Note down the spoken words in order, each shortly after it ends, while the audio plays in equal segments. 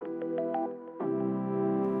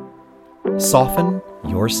Soften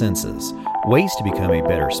your senses. Ways to become a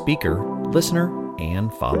better speaker, listener,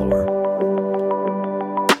 and follower.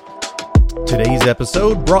 Today's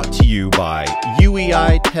episode brought to you by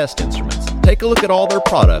UEI Test Instruments. Take a look at all their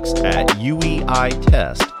products at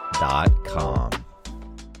ueitest.com.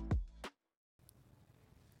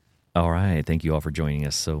 All right. Thank you all for joining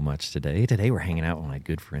us so much today. Today we're hanging out with my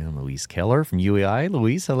good friend, Louise Kellar from UEI.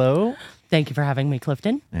 Louise, hello. Thank you for having me,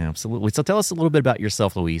 Clifton. Absolutely. So tell us a little bit about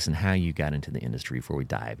yourself, Louise, and how you got into the industry before we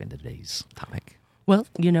dive into today's topic. Well,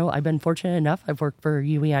 I've been fortunate enough. I've worked for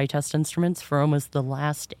UEI Test Instruments for almost the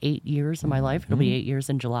last 8 years of my life. It'll be 8 years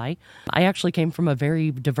in July. I actually came from a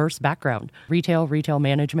very diverse background, retail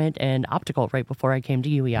management, and optical right before I came to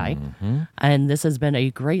UEI. And this has been a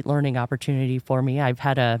great learning opportunity for me. I've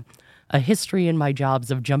had a history in my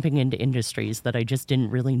jobs of jumping into industries that I just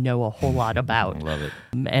didn't really know a whole lot about. I love it.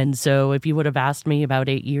 And so if you would have asked me about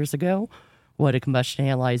 8 years ago what a combustion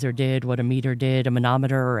analyzer did, what a meter did, a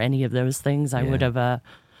manometer, or any of those things, I would have,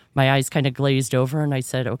 my eyes kind of glazed over and I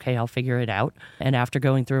said, okay, I'll figure it out. And after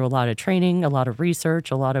going through a lot of training, a lot of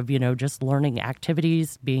research, a lot of, just learning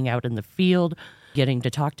activities, being out in the field, getting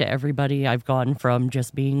to talk to everybody, I've gone from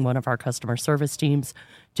just being one of our customer service teams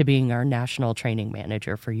to being our national training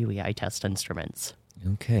manager for UEI Test Instruments.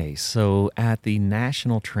 Okay, so at the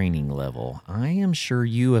national training level, I am sure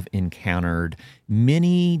you have encountered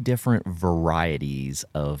many different varieties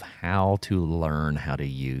of how to learn how to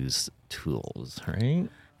use tools, right?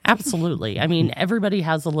 Absolutely. I mean, everybody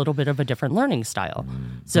has a little bit of a different learning style.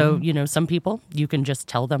 So, some people, you can just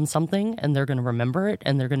tell them something and they're going to remember it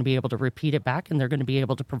and they're going to be able to repeat it back and they're going to be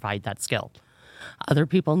able to provide that skill. Other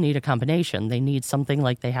people need a combination. They need something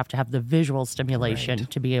like they have to have the visual stimulation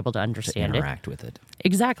to be able to understand to interact with it.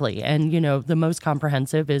 Exactly. And, the most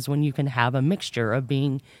comprehensive is when you can have a mixture of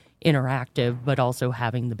being interactive, but also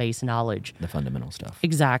having the base knowledge. The fundamental stuff.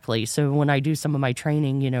 Exactly. So when I do some of my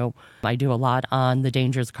training, I do a lot on the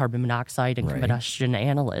dangers of carbon monoxide and combustion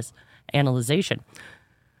analyzation.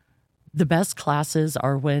 The best classes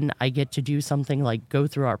are when I get to do something like go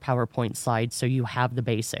through our PowerPoint slides so you have the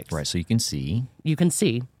basics. Right, so you can see. You can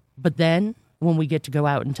see. But then when we get to go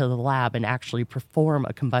out into the lab and actually perform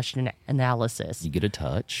a combustion analysis. You get a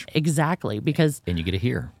touch. Exactly. Because. And you get to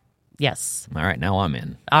hear. Yes. All right, now I'm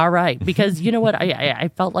in. All right, because you know what? I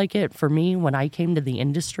felt like it for me when I came to the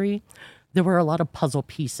industry, there were a lot of puzzle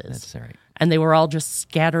pieces. That's right. And they were all just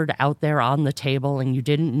scattered out there on the table, and you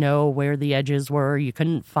didn't know where the edges were. You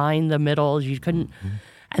couldn't find the middles. You couldn't.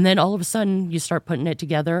 And then all of a sudden, you start putting it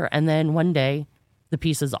together, and then one day, the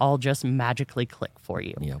pieces all just magically click for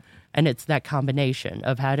you. Yep. And it's that combination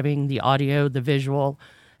of having the audio, the visual,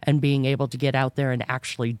 and being able to get out there and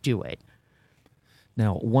actually do it.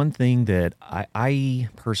 Now, one thing that I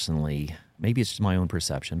personally, maybe it's just my own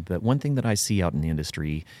perception, but one thing that I see out in the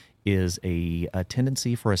industry is a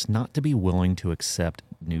tendency for us not to be willing to accept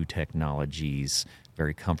new technologies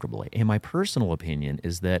very comfortably. And my personal opinion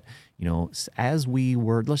is that, as we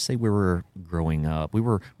were, let's say we were growing up, we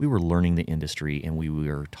were learning the industry and we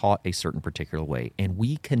were taught a certain particular way, and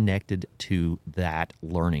we connected to that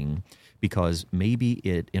learning because maybe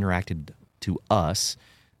it interacted to us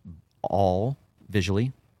all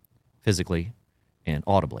visually, physically, and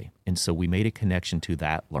audibly. And so we made a connection to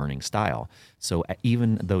that learning style. So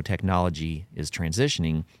even though technology is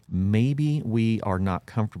transitioning, maybe we are not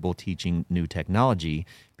comfortable teaching new technology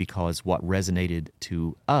because what resonated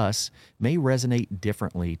to us may resonate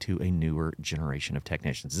differently to a newer generation of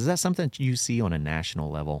technicians. Is that something that you see on a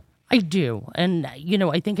national level? I do. And,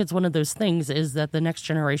 I think it's one of those things is that the next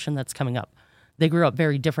generation that's coming up, they grew up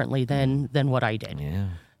very differently than what I did. Yeah.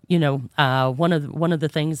 One of the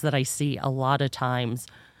things that I see a lot of times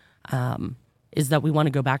is that we want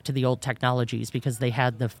to go back to the old technologies because they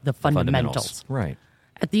had the fundamentals. Right.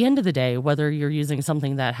 At the end of the day, whether you're using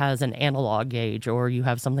something that has an analog gauge or you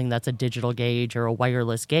have something that's a digital gauge or a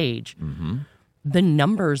wireless gauge, the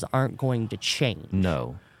numbers aren't going to change.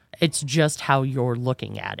 No. It's just how you're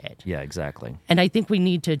looking at it. Yeah, exactly. And I think we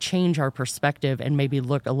need to change our perspective and maybe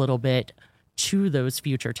look a little bit to those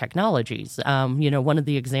future technologies. One of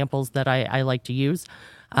the examples that I like to use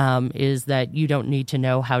is that you don't need to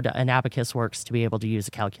know how an abacus works to be able to use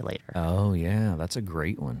a calculator. Oh, yeah, that's a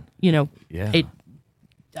great one.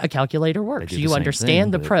 A calculator works. You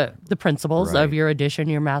understand the principles of your addition,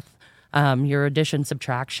 your math, your addition,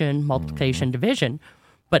 subtraction, multiplication, division.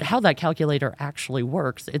 But how that calculator actually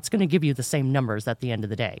works, it's going to give you the same numbers at the end of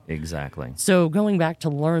the day. Exactly. So going back to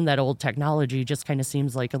learn that old technology just kind of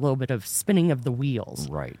seems like a little bit of spinning of the wheels.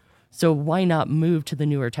 Right. So why not move to the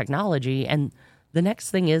newer technology? And the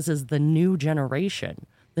next thing is the new generation,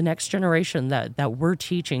 the next generation that we're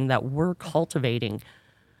teaching, that we're cultivating.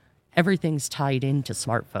 everything's tied into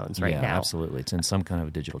smartphones right now. Absolutely. It's in some kind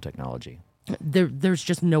of digital technology. There's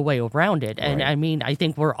just no way around it. And Right. I mean, I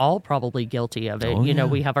think we're all probably guilty of it. Oh, You know,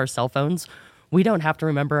 yeah. we have our cell phones. We don't have to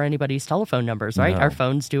remember anybody's telephone numbers, right? No. Our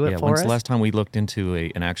phones do it for When's us. the last time we looked into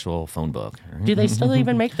an actual phone book? Do they still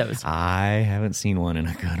even make those? I haven't seen one in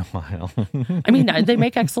a good while. I mean, they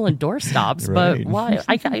make excellent doorstops, but Right. why?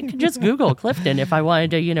 I could just Google Clifton if I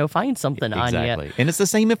wanted to, find something on Exactly. you. And it's the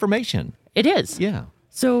same information. It is. Yeah.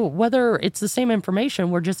 So whether it's the same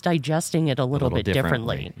information, we're just digesting it a little bit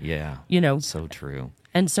differently. Yeah. So true.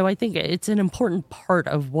 And so I think it's an important part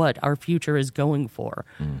of what our future is going for.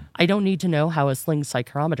 I don't need to know how a sling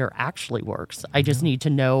psychrometer actually works. I just need to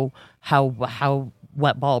know how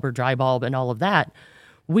wet bulb or dry bulb and all of that.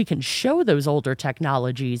 We can show those older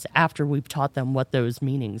technologies after we've taught them what those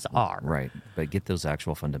meanings are. Right. But get those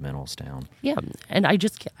actual fundamentals down. Yeah, and I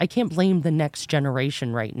can't blame the next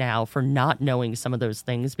generation right now for not knowing some of those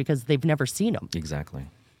things because they've never seen them. Exactly.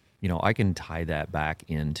 I can tie that back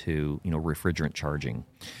into, refrigerant charging.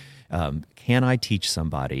 Can I teach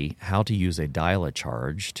somebody how to use a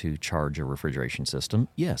dial-a-charge to charge a refrigeration system?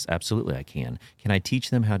 Yes, absolutely I can. Can I teach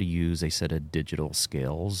them how to use a set of digital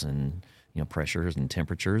scales and pressures and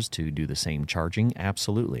temperatures to do the same charging?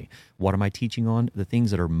 Absolutely. What am I teaching on? The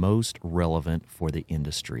things that are most relevant for the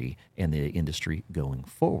industry and the industry going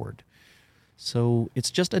forward. So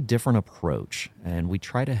it's just a different approach, and we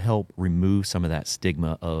try to help remove some of that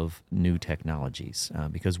stigma of new technologies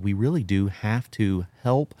because we really do have to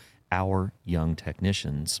help our young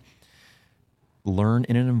technicians learn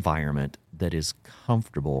in an environment that is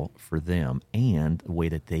comfortable for them and the way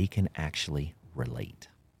that they can actually relate.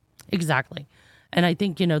 Exactly. And I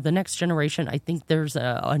think, the next generation, I think there's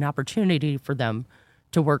an opportunity for them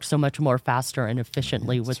to work so much more faster and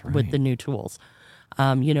efficiently with the new tools.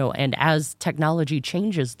 And as technology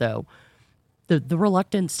changes, though, the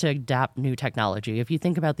reluctance to adapt new technology, if you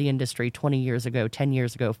think about the industry 20 years ago, 10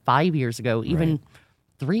 years ago, 5 years ago, even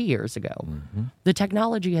 3 years ago, the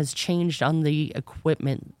technology has changed on the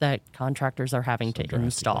equipment that contractors are having to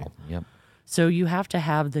install. Yep. So you have to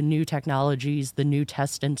have the new technologies, the new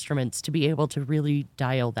test instruments to be able to really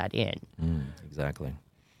dial that in. Exactly.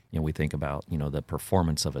 We think about, the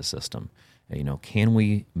performance of a system. Can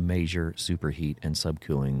we measure superheat and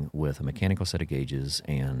subcooling with a mechanical set of gauges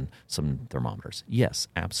and some thermometers? Yes,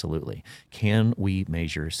 absolutely. Can we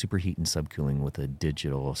measure superheat and subcooling with a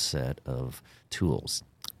digital set of tools?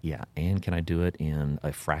 Yeah. And can I do it in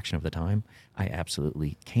a fraction of the time? I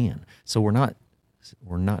absolutely can. So we're not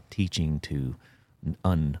teaching to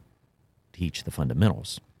unteach the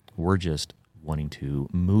fundamentals. We're just wanting to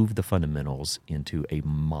move the fundamentals into a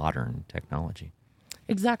modern technology.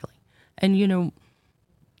 Exactly. And,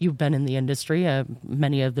 you've been in the industry.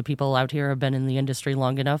 Many of the people out here have been in the industry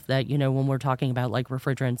long enough that, when we're talking about like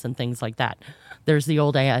refrigerants and things like that, there's the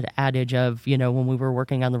old adage of, when we were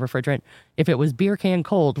working on the refrigerant, if it was beer can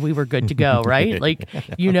cold, we were good to go, right? Like,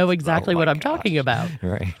 exactly what I'm talking about.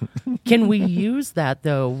 Right. Can we use that,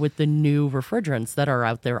 though, with the new refrigerants that are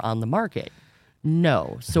out there on the market?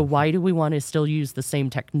 No. So why do we want to still use the same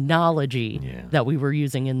technology that we were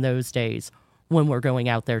using in those days when we're going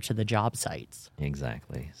out there to the job sites?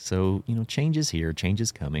 Exactly. So, change is here, change is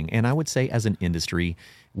coming. And I would say as an industry,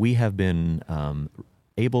 we have been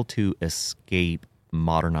able to escape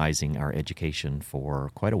modernizing our education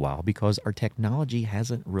for quite a while because our technology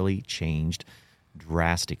hasn't really changed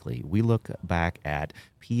drastically. We look back at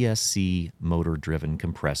PSC motor-driven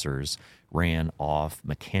compressors ran off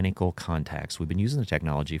mechanical contacts. We've been using the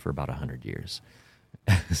technology for about 100 years.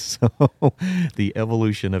 So the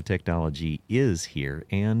evolution of technology is here,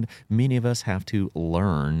 and many of us have to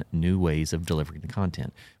learn new ways of delivering the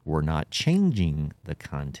content. We're not changing the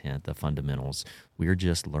content, the fundamentals. We're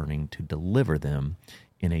just learning to deliver them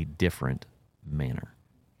in a different manner.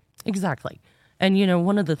 Exactly. And,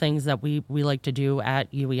 one of the things that we like to do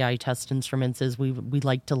at UEI Test Instruments is we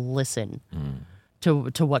like to listen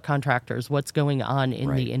to what contractors, what's going on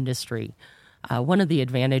in the industry. One of the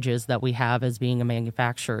advantages that we have as being a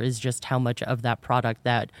manufacturer is just how much of that product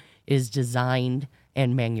that is designed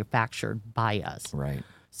and manufactured by us. Right.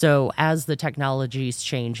 So as the technologies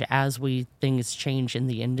change, as things change in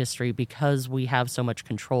the industry, because we have so much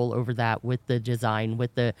control over that with the design,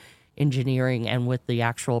 with the engineering, and with the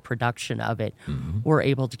actual production of it, we're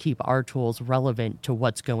able to keep our tools relevant to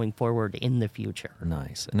what's going forward in the future.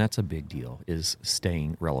 Nice. And that's a big deal, is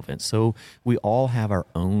staying relevant. So we all have our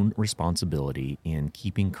own responsibility in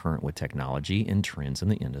keeping current with technology and trends in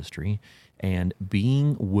the industry, And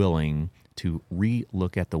being willing to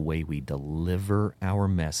re-look at the way we deliver our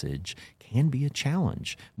message can be a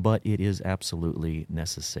challenge, but it is absolutely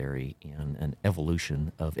necessary in an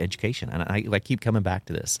evolution of education. And I keep coming back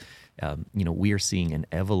to this. We are seeing an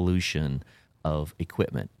evolution of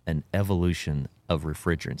equipment, an evolution of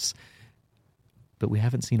refrigerants, but we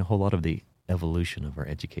haven't seen a whole lot of the evolution of our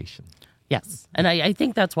education. Yes. And I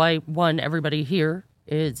think that's why, one, everybody here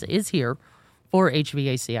is here for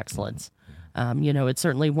HVAC excellence. It's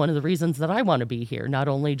certainly one of the reasons that I want to be here, not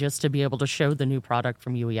only just to be able to show the new product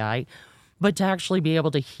from UEI, but to actually be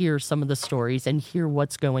able to hear some of the stories and hear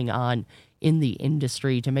what's going on in the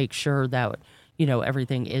industry to make sure that,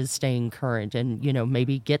 everything is staying current and,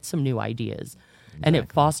 maybe get some new ideas. Exactly. And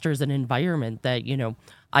it fosters an environment that,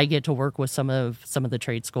 I get to work with some of the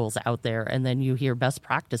trade schools out there, and then you hear best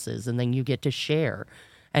practices, and then you get to share,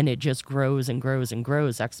 and it just grows and grows and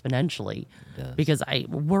grows exponentially. Because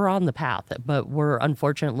we're on the path, but we're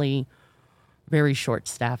unfortunately very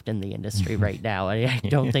short-staffed in the industry right now. I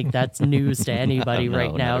don't think that's news to anybody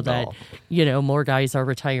right now that, more guys are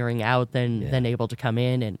retiring out than able to come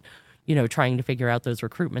in, and, trying to figure out those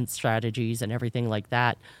recruitment strategies and everything like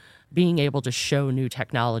that. Being able to show new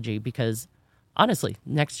technology, because honestly,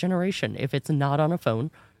 next generation, if it's not on a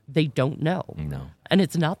phone, they don't know. No. And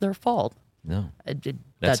it's not their fault. No.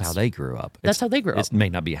 That's how they grew up. That's how they grew up. It may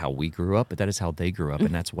not be how we grew up, but that is how they grew up,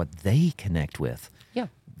 and that's what they connect with. Yeah.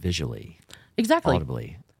 Visually. Exactly.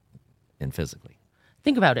 Audibly and physically.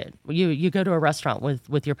 Think about it. You go to a restaurant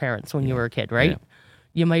with your parents when you were a kid, right? Yeah.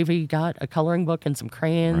 You maybe got a coloring book and some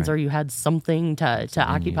crayons, or you had something to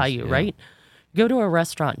occupy you, right? Go to a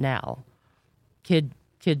restaurant now. Kid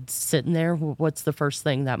sitting there, what's the first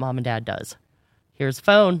thing that mom and dad does? Here's a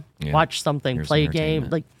phone, watch something, play a game.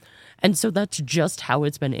 And so that's just how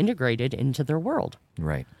it's been integrated into their world.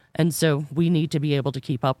 Right. And so we need to be able to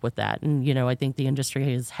keep up with that. And, I think the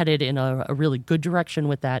industry is headed in a really good direction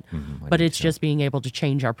with that. But it's just being able to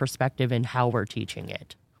change our perspective in how we're teaching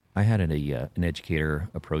it. I had an educator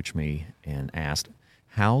approach me and asked,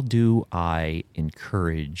 how do I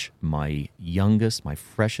encourage my youngest, my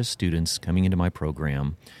freshest students coming into my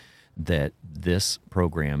program that this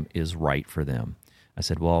program is right for them? I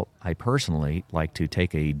said, well, I personally like to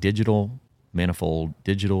take a digital manifold,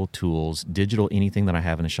 digital tools, digital anything that I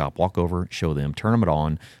have in the shop, walk over, show them, turn them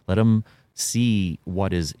on, let them see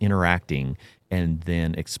what is interacting, and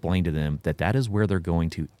then explain to them that is where they're going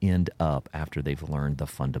to end up after they've learned the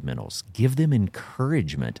fundamentals. Give them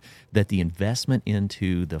encouragement that the investment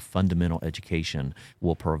into the fundamental education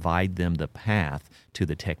will provide them the path to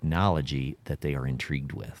the technology that they are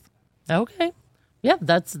intrigued with. Okay. Yeah,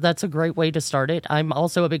 that's a great way to start it. I'm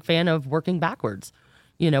also a big fan of working backwards.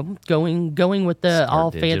 Going with the Start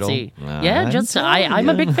all digital. fancy. I'm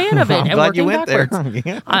a big fan of it. I'm and glad working you went backwards.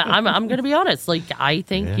 there. I'm going to be honest. I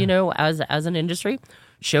think, as an industry,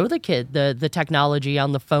 show the kid the technology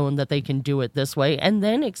on the phone that they can do it this way, and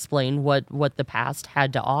then explain what the past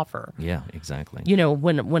had to offer. Yeah, exactly.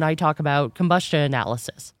 When I talk about combustion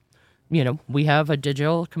analysis, we have a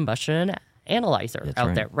digital combustion analyzer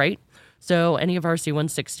out there, right? So any of our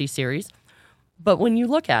C160 series. But when you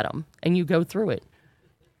look at them and you go through it,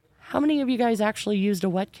 how many of you guys actually used a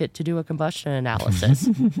wet kit to do a combustion analysis?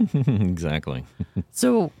 Exactly.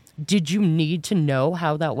 So did you need to know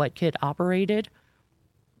how that wet kit operated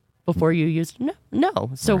before you used it?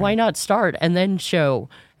 No. So why not start and then show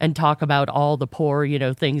and talk about all the poor,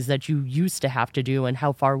 things that you used to have to do and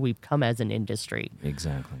how far we've come as an industry?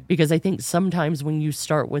 Exactly. Because I think sometimes when you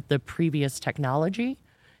start with the previous technology,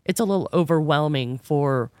 it's a little overwhelming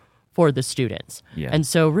for the students. Yeah. And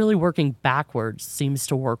so really working backwards seems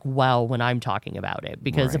to work well when I'm talking about it.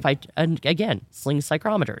 Because if again, sling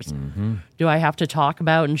psychrometers. Mm-hmm. Do I have to talk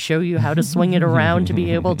about and show you how to swing it around to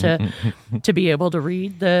be able to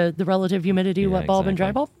read the relative humidity, wet bulb and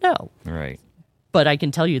dry bulb? No. Right. But I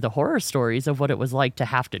can tell you the horror stories of what it was like to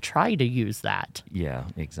have to try to use that. Yeah,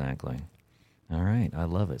 exactly. All right, I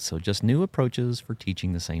love it. So just new approaches for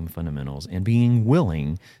teaching the same fundamentals and being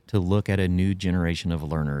willing to look at a new generation of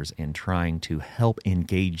learners and trying to help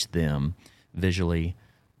engage them visually,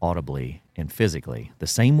 audibly, and physically, the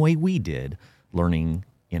same way we did, learning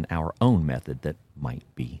in our own method that might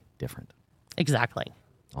be different. Exactly.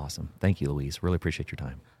 Awesome. Thank you, Louise. Really appreciate your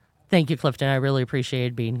time. Thank you, Clifton. I really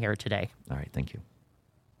appreciated being here today. All right, thank you.